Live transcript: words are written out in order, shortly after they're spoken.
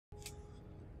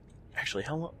Actually,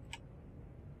 how long?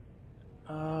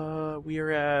 We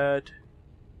are at...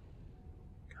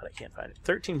 God, I can't find it.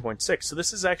 13.6. So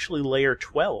this is actually layer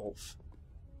 12.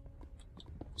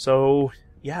 So,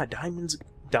 yeah, diamonds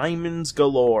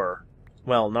galore.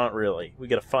 Well, not really. We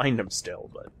gotta find them still,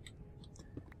 but...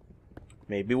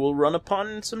 maybe we'll run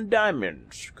upon some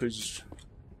diamonds, because...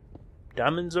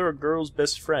 diamonds are a girl's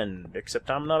best friend,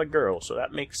 except I'm not a girl, so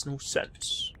that makes no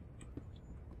sense.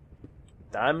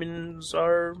 Diamonds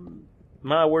are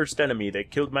my worst enemy. They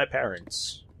killed my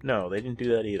parents. No, they didn't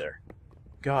do that either.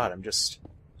 God, I'm just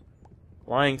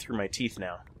lying through my teeth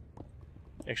now.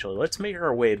 Actually, let's make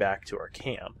our way back to our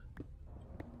camp.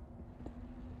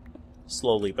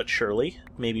 Slowly but surely.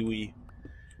 Maybe we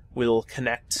will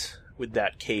connect with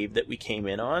that cave that we came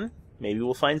in on. Maybe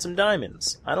we'll find some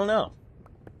diamonds. I don't know.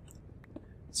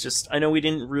 It's just, I know we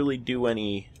didn't really do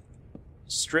any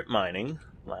strip mining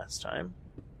last time.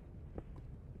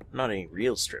 Not any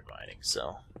real strip mining,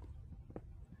 so...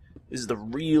 this is the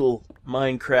real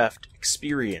Minecraft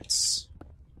experience.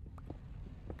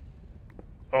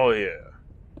 Oh yeah.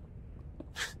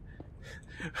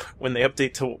 When they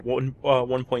update to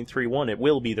 1.31, it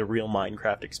will be the real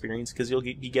Minecraft experience, because you'll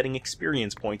be getting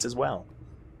experience points as well.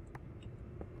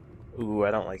 Ooh,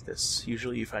 I don't like this.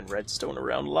 Usually you find redstone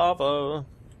around lava.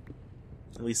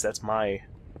 At least that's my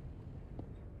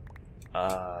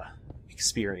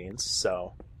experience,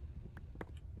 so...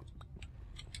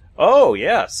 oh,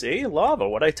 yeah, see? Lava,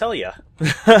 what'd I tell ya?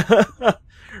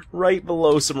 Right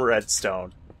below some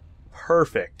redstone.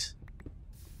 Perfect.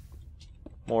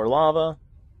 More lava.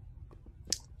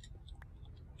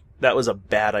 That was a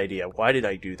bad idea. Why did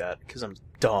I do that? Because I'm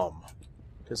dumb.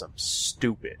 Because I'm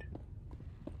stupid.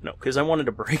 No, because I wanted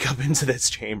to break up into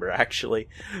this chamber, actually.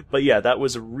 But yeah, that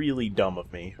was really dumb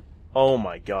of me. Oh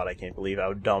my god, I can't believe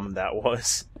how dumb that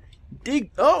was. Dig...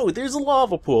 oh, there's a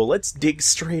lava pool. Let's dig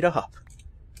straight up.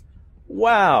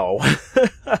 Wow.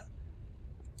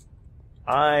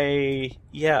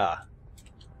 Yeah.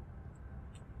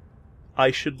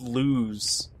 I should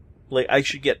lose. Like, I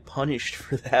should get punished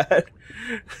for that.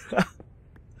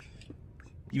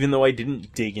 Even though I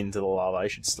didn't dig into the lava, I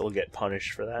should still get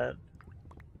punished for that.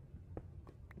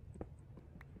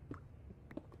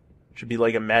 Should be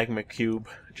like a magma cube,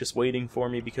 just waiting for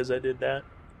me because I did that.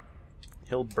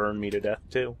 He'll burn me to death,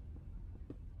 too.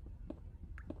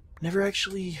 Never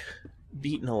actually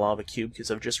beaten a lava cube,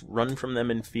 because I've just run from them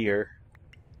in fear.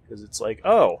 Because it's like,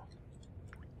 oh,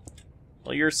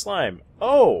 well, you're a slime.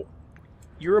 Oh,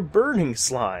 you're a burning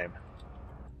slime.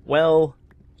 Well,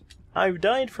 I've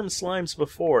died from slimes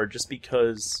before, just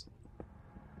because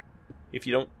if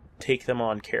you don't take them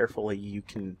on carefully, you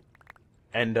can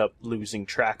end up losing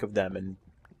track of them, and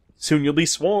soon you'll be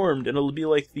swarmed, and it'll be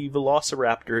like the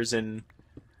velociraptors in...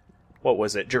 what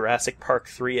was it? Jurassic Park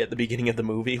 3 at the beginning of the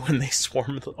movie when they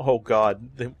swarmed... oh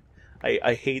god.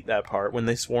 I hate that part. When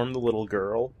they swarmed the little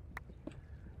girl.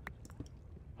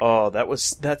 Oh,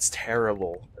 that's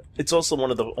terrible. It's also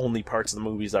one of the only parts of the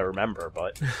movies I remember,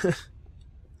 but...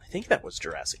 I think that was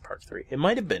Jurassic Park 3. It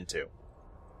might have been 2.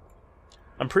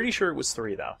 I'm pretty sure it was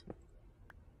 3, though.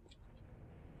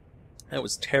 That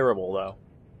was terrible, though.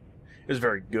 It was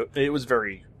very good. It was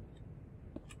very...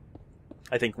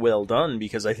 I think well done,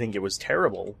 because I think it was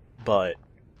terrible, but it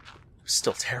was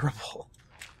still terrible.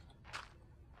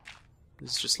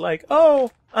 It's just like,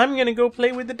 oh, I'm gonna go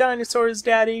play with the dinosaurs,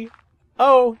 Daddy.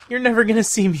 Oh, you're never gonna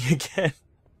see me again.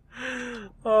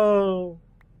 Oh.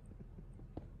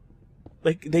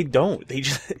 Like, they don't. They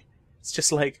just... it's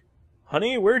just like,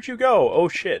 honey, where'd you go? Oh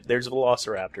shit, there's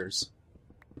velociraptors.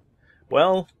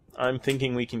 Well, I'm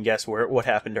thinking we can guess what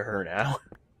happened to her now.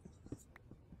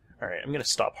 Alright, I'm gonna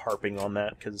stop harping on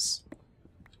that, because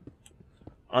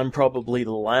I'm probably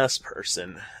the last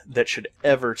person that should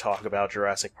ever talk about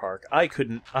Jurassic Park. I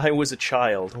was a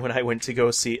child when I went to go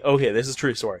see... okay, this is a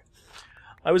true story.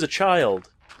 I was a child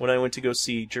when I went to go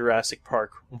see Jurassic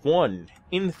Park 1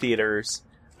 in theaters.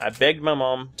 I begged my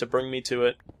mom to bring me to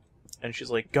it, and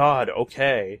she's like, God,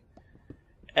 okay.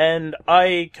 And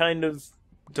I kind of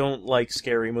don't like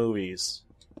scary movies.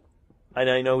 And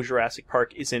I know Jurassic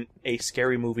Park isn't a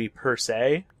scary movie per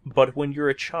se, but when you're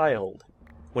a child,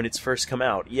 when it's first come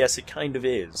out, yes, it kind of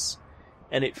is.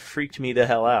 And it freaked me the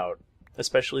hell out.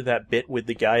 Especially that bit with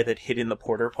the guy that hid in the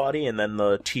porta potty, and then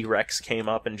the T-Rex came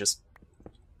up and just...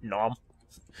 nom.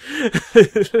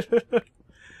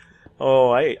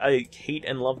 Oh, I hate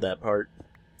and love that part.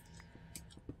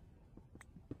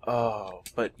 Oh,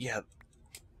 but yeah,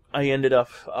 I ended up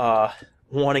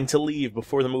wanting to leave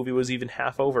before the movie was even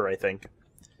half over, I think.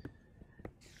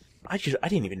 I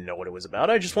didn't even know what it was about.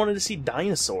 I just wanted to see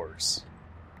dinosaurs.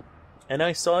 And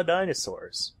I saw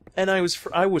dinosaurs. And I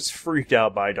was freaked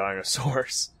out by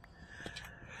dinosaurs.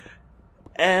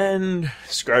 And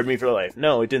scarred me for life.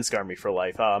 No, it didn't scar me for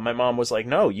life. My mom was like,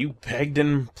 "No, you begged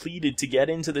and pleaded to get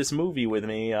into this movie with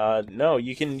me. No,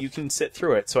 you can sit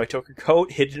through it." So I took her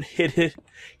coat,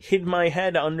 hid my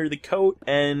head under the coat,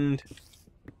 and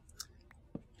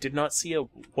did not see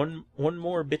one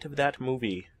more bit of that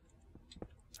movie.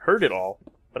 Heard it all,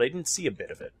 but I didn't see a bit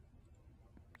of it.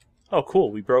 Oh,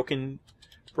 cool! We broke on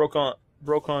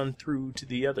through to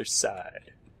the other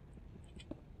side.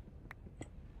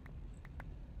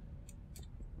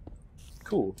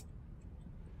 Cool.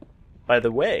 By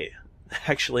the way,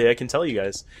 actually, I can tell you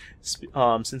guys,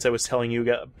 since I was telling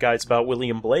you guys about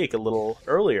William Blake a little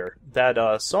earlier,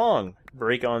 that song,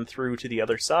 Break On Through to the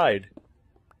Other Side,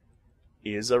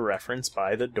 is a reference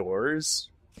by the Doors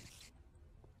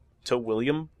to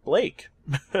William Blake.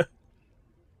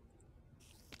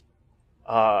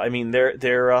 I mean, their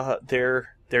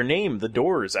name, The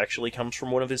Doors, actually comes from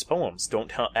one of his poems.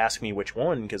 Don't ask me which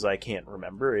one, because I can't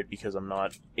remember it, because I'm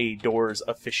not a Doors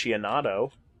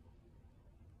aficionado.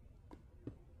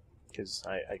 Because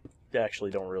I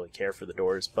actually don't really care for the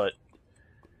Doors, but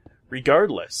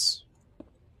regardless.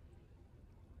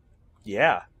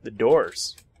 Yeah, the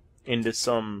Doors. Into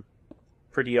some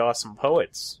pretty awesome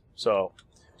poets. So,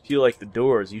 if you like the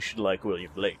Doors, you should like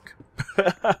William Blake.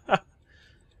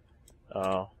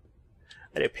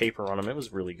 I did paper on them. It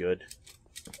was really good.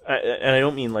 And I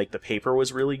don't mean like the paper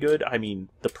was really good. I mean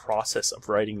the process of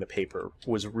writing the paper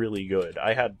was really good.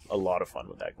 I had a lot of fun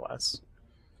with that class.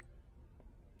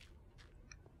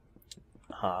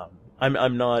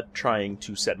 I'm not trying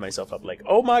to set myself up like,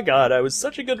 oh my god, I was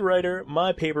such a good writer.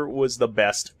 My paper was the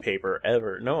best paper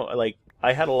ever. No, like,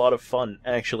 I had a lot of fun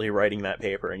actually writing that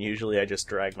paper, and usually I just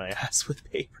drag my ass with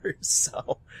papers,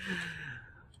 so...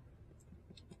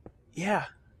 Yeah.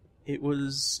 It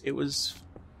was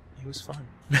fun.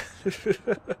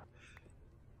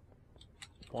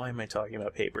 Why am I talking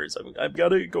about papers? I've got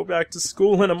to go back to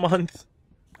school in a month.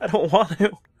 I don't want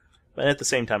to. But at the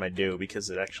same time I do, because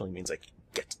it actually means I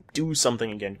get to do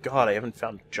something again. God, I haven't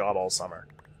found a job all summer.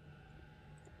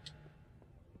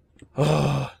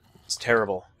 Oh, it's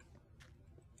terrible.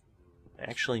 I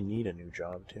actually need a new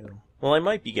job, too. Well, I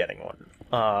might be getting one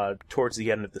towards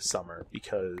the end of the summer,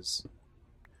 because...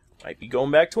 might be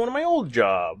going back to one of my old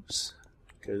jobs.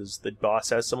 Because the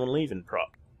boss has someone leaving,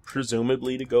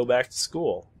 presumably to go back to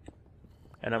school.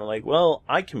 And I'm like, well,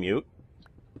 I commute.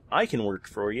 I can work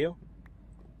for you.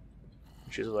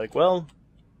 And she's like, well,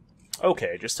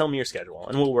 okay, just tell me your schedule,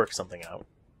 and we'll work something out.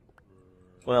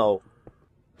 Well,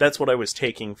 that's what I was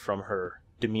taking from her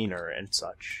demeanor and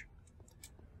such.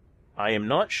 I am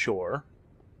not sure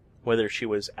whether she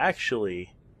was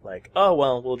actually like, oh,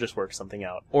 well, we'll just work something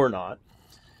out, or not.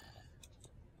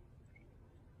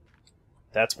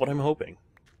 That's what I'm hoping.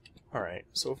 Alright,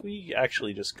 so if we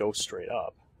actually just go straight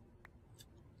up,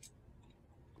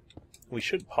 we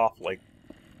should pop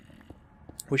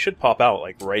out,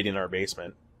 like, right in our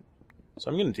basement.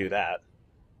 So I'm gonna do that.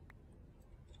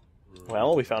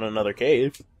 Well, we found another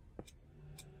cave.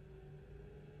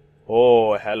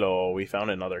 Oh, hello, we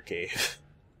found another cave.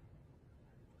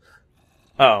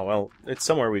 Oh, well, it's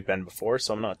somewhere we've been before,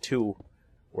 so I'm not too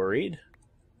worried.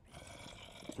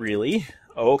 Really?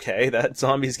 Okay, that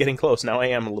zombie's getting close. Now I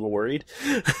am a little worried.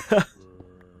 Come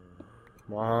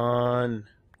on.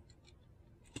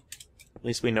 At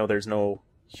least we know there's no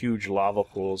huge lava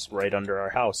pools right under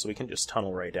our house, so we can just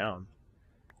tunnel right down.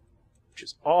 Which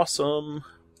is awesome.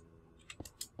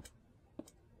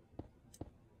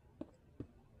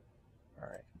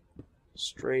 Alright.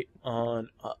 Straight on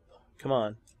up. Come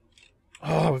on.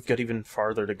 Oh, we've got even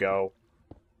farther to go.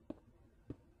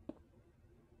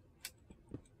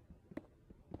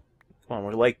 Come on,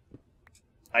 we're like...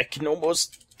 I can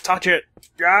almost touch it!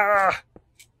 Ah!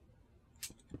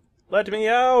 Let me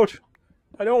out!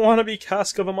 I don't want to be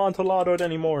Cask of Amontillado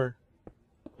anymore.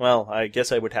 Well, I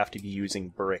guess I would have to be using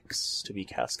bricks to be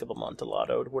Cask of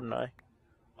Amontillado, wouldn't I?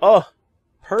 Oh!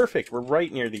 Perfect! We're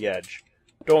right near the edge.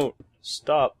 Don't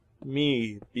stop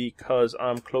me because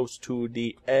I'm close to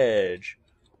the edge.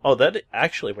 Oh, that...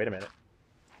 Actually, wait a minute.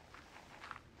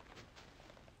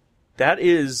 That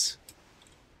is...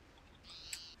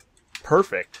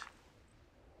 perfect.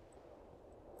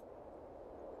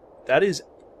 That is...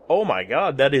 Oh my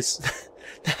god, that is...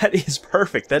 that is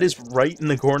perfect. That is right in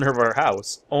the corner of our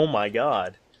house. Oh my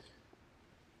god.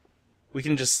 We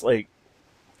can just, like,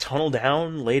 tunnel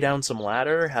down, lay down some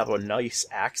ladder, have a nice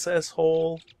access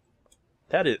hole.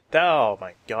 That is... Oh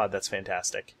my god, that's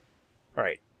fantastic.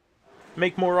 Alright.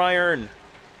 Make more iron!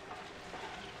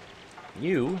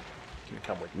 You can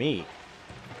come with me.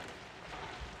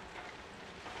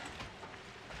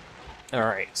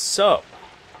 Alright, so...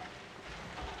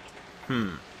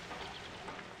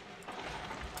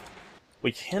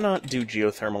 We cannot do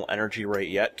geothermal energy right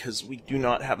yet, because we do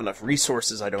not have enough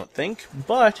resources, I don't think,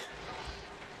 but...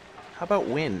 How about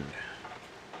wind?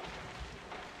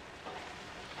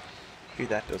 Maybe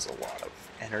that does a lot of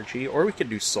energy, or we could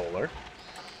do solar.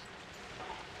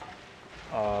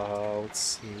 Let's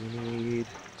see, we need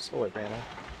solar panel.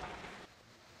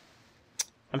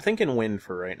 I'm thinking wind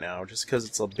for right now, just because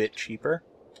it's a bit cheaper.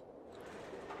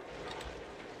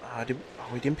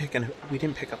 We didn't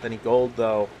pick up any gold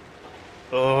though.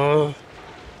 Ugh.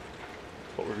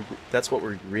 That's what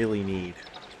we really need.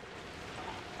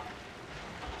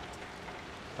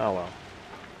 Oh well.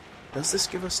 Does this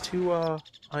give us 2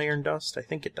 iron dust? I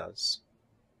think it does.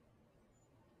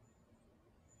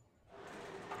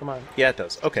 Come on. Yeah, it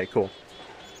does. Okay, cool.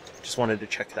 Just wanted to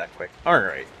check that quick.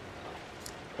 Alright.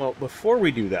 Well, before we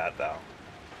do that, though,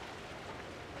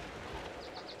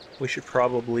 we should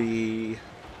probably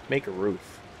make a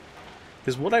roof.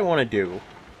 Because what I want to do...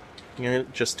 I'm going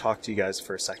to just talk to you guys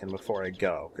for a second before I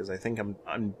go, because I think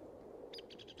I'm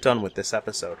done with this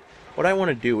episode. What I want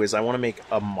to do is I want to make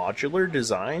a modular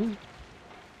design.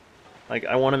 Like,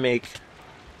 I want to make...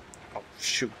 Oh,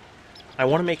 shoot. I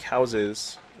want to make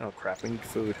houses... Oh, crap, we need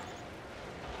food.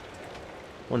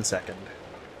 1 second.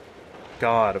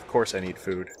 God, of course I need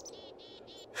food.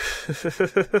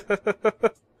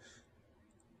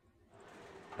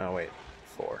 Oh, wait.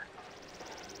 4.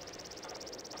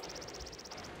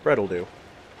 Bread'll do.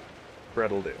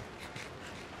 Bread'll do.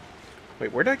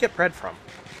 Wait, where did I get bread from?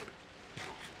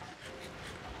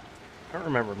 I don't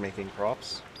remember making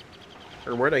crops.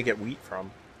 Or where did I get wheat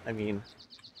from? I mean...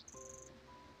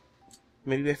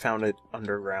 Maybe I found it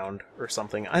underground or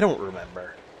something. I don't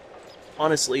remember.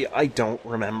 Honestly, I don't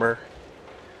remember.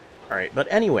 Alright, but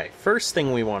anyway, first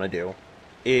thing we want to do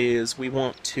is we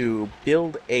want to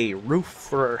build a roof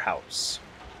for our house.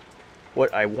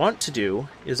 What I want to do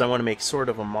is I want to make sort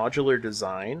of a modular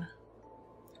design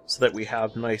so that we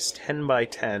have nice 10 by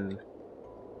 10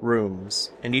 rooms,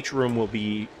 and each room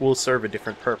will serve a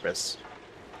different purpose.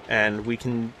 And we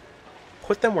can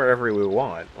put them wherever we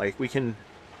want. Like, we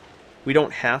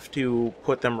don't have to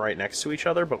put them right next to each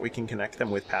other, but we can connect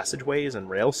them with passageways and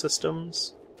rail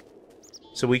systems.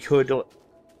 So we could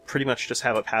pretty much just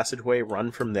have a passageway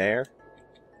run from there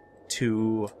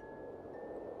to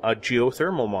a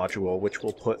geothermal module, which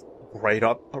we'll put right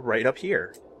up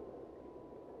here.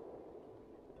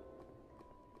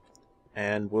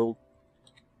 And we'll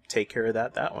take care of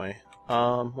that way.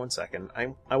 1 second.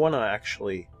 I want to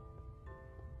actually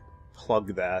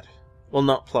plug that. Well,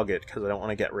 not plug it, because I don't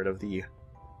want to get rid of the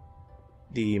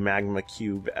magma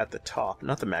cube at the top.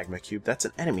 Not the magma cube, that's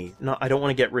an enemy. No, I don't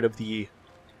want to get rid of the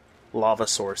lava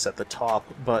source at the top,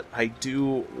 but I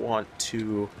do want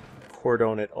to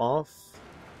cordon it off.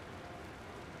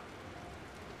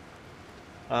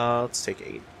 Let's take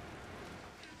 8.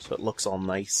 So it looks all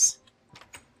nice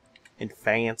and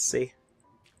fancy.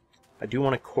 I do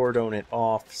want to cordon it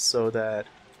off so that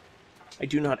I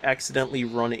do not accidentally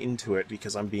run into it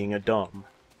because I'm being a dumb.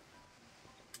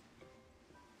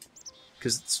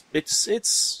 Because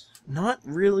it's not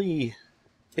really...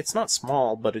 It's not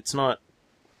small, but it's not...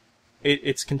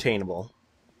 It's containable.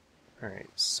 Alright,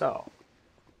 so...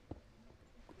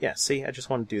 Yeah, see? I just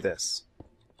want to do this.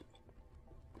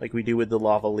 Like we do with the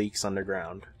lava leaks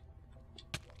underground.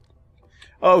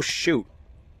 Oh, shoot!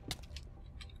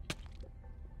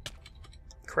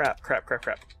 Crap, crap, crap,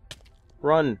 crap.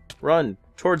 Run! Run!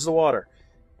 Towards the water!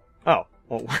 Oh,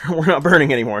 well, we're not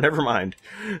burning anymore, never mind.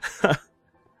 I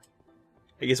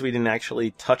guess we didn't actually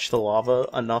touch the lava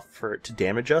enough for it to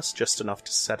damage us, just enough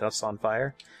to set us on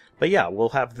fire. But yeah, we'll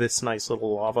have this nice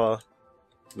little lava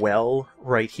well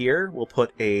right here. We'll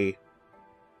put a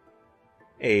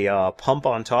pump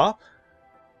on top,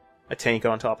 a tank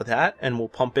on top of that, and we'll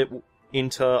pump it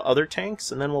into other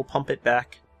tanks, and then we'll pump it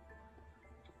back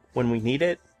when we need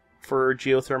it for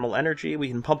geothermal energy. We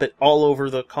can pump it all over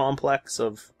the complex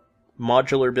of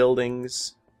modular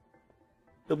buildings.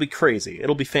 It'll be crazy.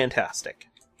 It'll be fantastic.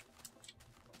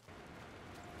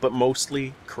 But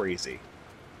mostly crazy.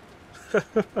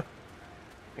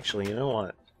 Actually, you know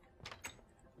what?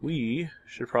 We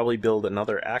should probably build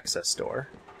another access door.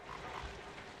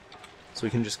 So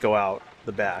we can just go out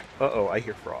the back. Uh-oh, I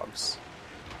hear frogs.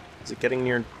 Is it getting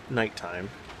near nighttime?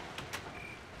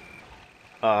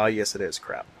 Yes it is.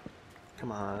 Crap.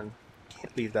 Come on.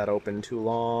 Can't leave that open too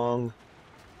long.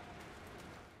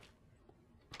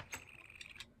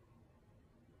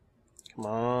 Come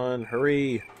on,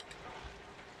 hurry!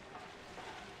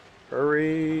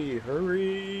 Hurry!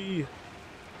 Hurry!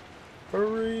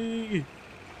 Hurry!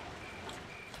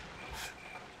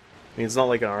 I mean, it's not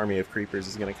like an army of creepers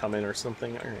is going to come in or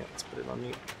something. Alright, let's put it on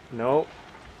the... No.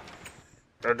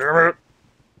 God damn it!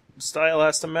 Style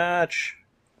has to match.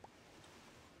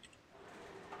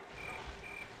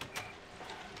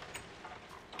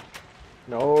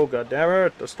 No, god damn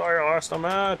it! The style has to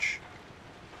match.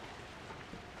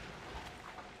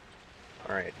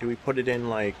 Alright, do we put it in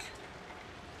like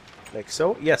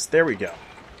so? Yes, there we go.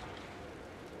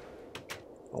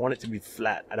 I want it to be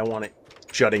flat. I don't want it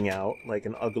jutting out like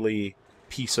an ugly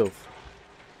piece of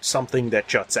something that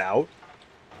juts out.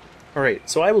 Alright,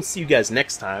 so I will see you guys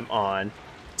next time on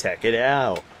Tekkit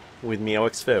Out with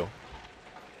MeowXFoo.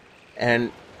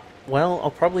 And, well,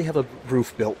 I'll probably have a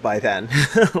roof built by then.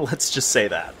 Let's just say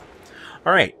that.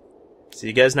 Alright, see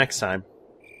you guys next time.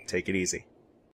 Take it easy.